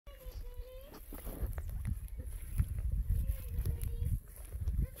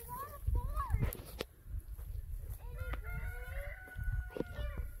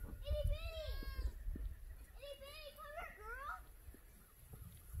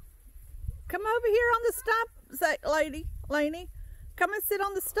Come over here on the stump, Lainey. Come and sit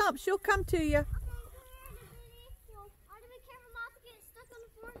on the stump. She'll come to you.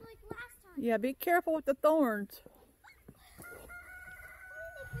 Yeah, be careful with the thorns.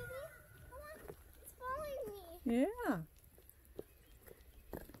 It's following me. Yeah.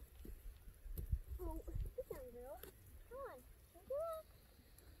 Oh, you can go. Come on. Come on.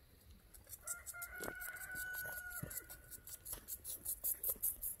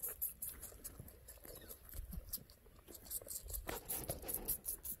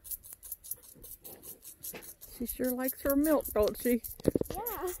 She sure likes her milk, don't she?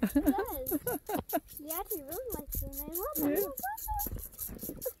 Yeah, she does. She actually really likes it, and I love it. Yeah.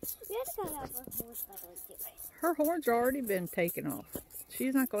 We had to cut off her horns, by the way, too. Her horns already been taken off.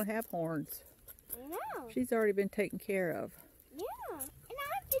 She's not going to have horns. I know. She's already been taken care of. Yeah. And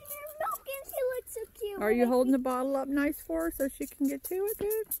I've been her milk, and she looks so cute. Are you holding the bottle up nice for her so she can get to it,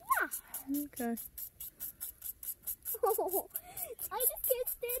 dude? Yeah. Okay. Oh, I just can't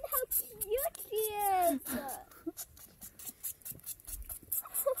stand how cute she is.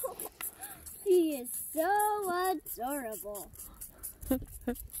 She is so adorable. And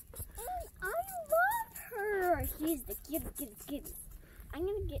I love her. She's the cutest. I'm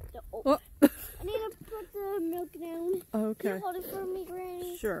going to get the... Oh. I need to put the milk down. Okay. Can you hold it for me,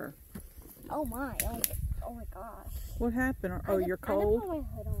 Granny? Sure. Oh my gosh. What happened? Oh, you're cold? I didn't put my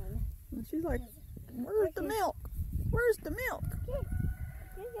hood on. And she's like, where's the milk? Where's the milk? Here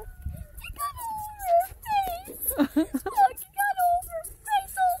you go. She got over her face. Look, she got over her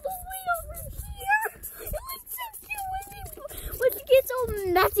face all the way over here. It looks so cute when she gets all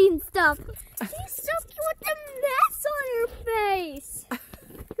messy and stuff. She's so cute with the mess on her face.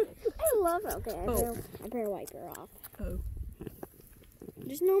 I love her. Okay, I better wipe her off. Oh.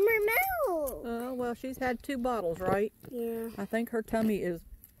 There's no more milk. Oh, well, she's had 2 bottles, right? Yeah. I think her tummy is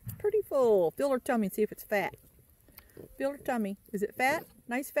pretty full. Feel her tummy and see if it's fat. Feel her tummy. Is it fat?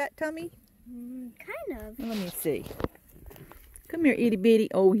 Nice fat tummy? Kind of. Let me see. Come here, itty bitty.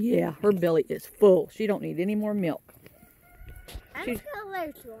 Oh, yeah. Her belly is full. She don't need any more milk. I'm just going to let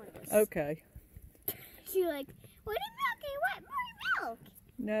her chew on this. Okay. She's like, what are you milking? What more milk?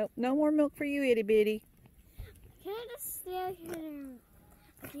 No, no more milk for you, itty bitty. Can I just stay here?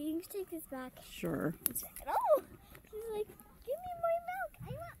 Okay, you can take this back. Sure. Oh, she's like, give me more milk. I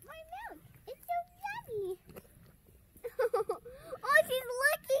want more milk. It's so yummy. Oh, she's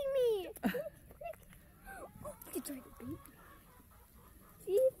licking me. Oh, she's trying to beat.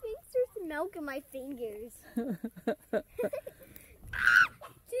 She thinks there's milk in my fingers.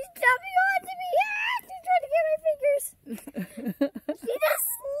 She's jumping onto me. Ah, she's trying to get my fingers. She just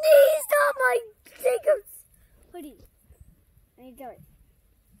sneezed on my fingers. What do you? I need to go.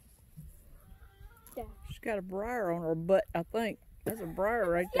 There. She's got a briar on her butt, I think. There's a briar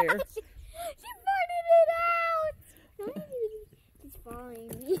right there. Yeah, she farted it out. She's following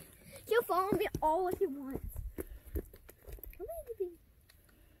me. She'll follow me all if she wants. Come on, baby.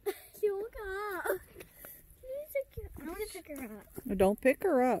 She'll look up. She's so cute. I want to pick her up. Don't pick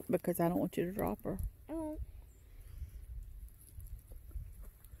her up because I don't want you to drop her. I won't.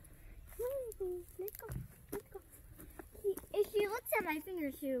 Come on, baby. Let's go. Let's go. If she looks at my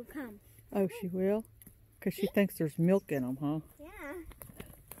fingers, she'll come. Oh, she will? Because she thinks there's milk in them, huh? Yeah.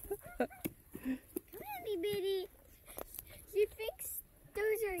 Come on, bitty. She thinks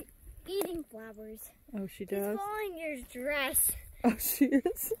those are eating flowers. Oh, she She's does? following your dress. Oh, she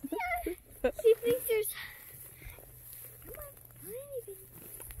is? Yeah. She thinks there's...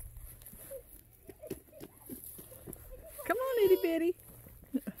 Come on, itty bitty.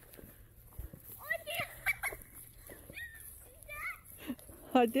 Come on, itty bitty. Oh, yeah. See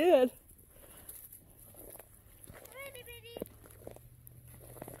that? I did. Itty bitty.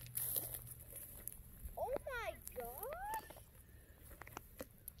 Oh my gosh.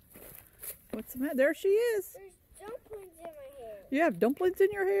 What's the matter? There she is. There's dumplings in my hair. You have dumplings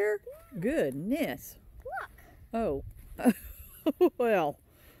in your hair? Goodness. Look. Oh. Well.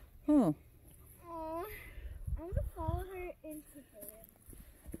 Huh. Oh, I'm gonna follow her into there.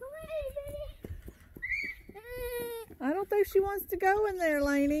 Come on, itty bitty. I don't think she wants to go in there,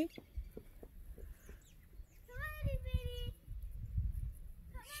 Lainey. Come on, itty bitty.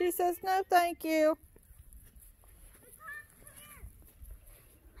 She says no, thank you.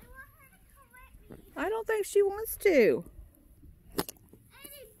 I don't think she wants to.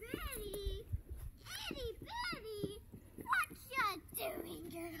 Itty bitty. Itty bitty. What you doing,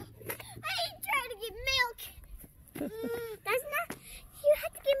 girl? I ain't trying to get milk. That's not... You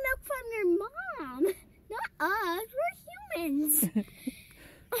have to get milk from your mom. Not us. We're humans.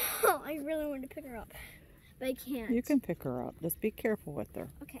 Oh, I really want to pick her up. But I can't. You can pick her up. Just be careful with her.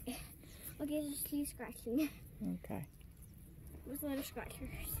 Okay. Okay, just keep scratching. Okay. There's a lot of scratchers.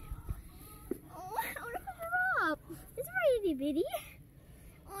 Oh, I want to put it up. It's very itty bitty.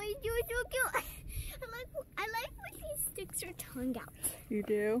 Oh, you do it so cute. I like when he sticks her tongue out. You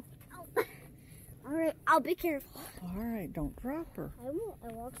do? Oh. All right, I'll be careful. All right, don't drop her. I won't.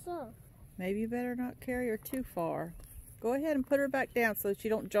 I walk slow. Maybe you better not carry her too far. Go ahead and put her back down so she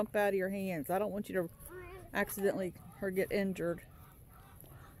don't jump out of your hands. I don't want you to accidentally get injured.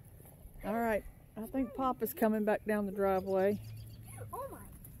 All right, I think Papa's coming back down the driveway. Oh my!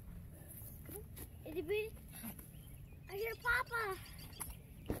 Itty bitty. I hear Papa.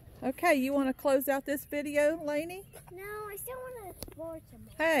 Okay, you want to close out this video, Lainey? No, I still want to board some.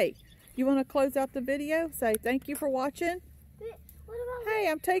 Hey, you want to close out the video? Say thank you for watching. What about? Hey,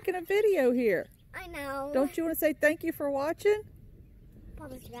 I'm taking a video here. I know. Don't you want to say thank you for watching?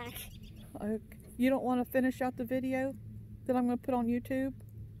 Papa's back. You don't want to finish out the video that I'm going to put on YouTube?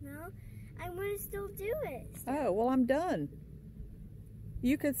 No, I want to still do it. Oh, well, I'm done.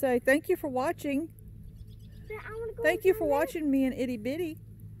 You could say thank you for watching. But I want to go. Thank you for watching me and Itty Bitty.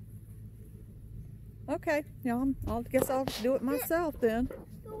 Okay, yeah, I guess I'll do it myself then.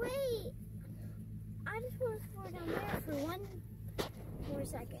 But wait, I just want to slow down there for one more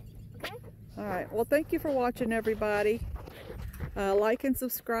second, okay? All right, well, thank you for watching, everybody. Like and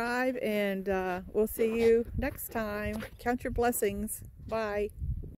subscribe, and we'll see you next time. Count your blessings. Bye.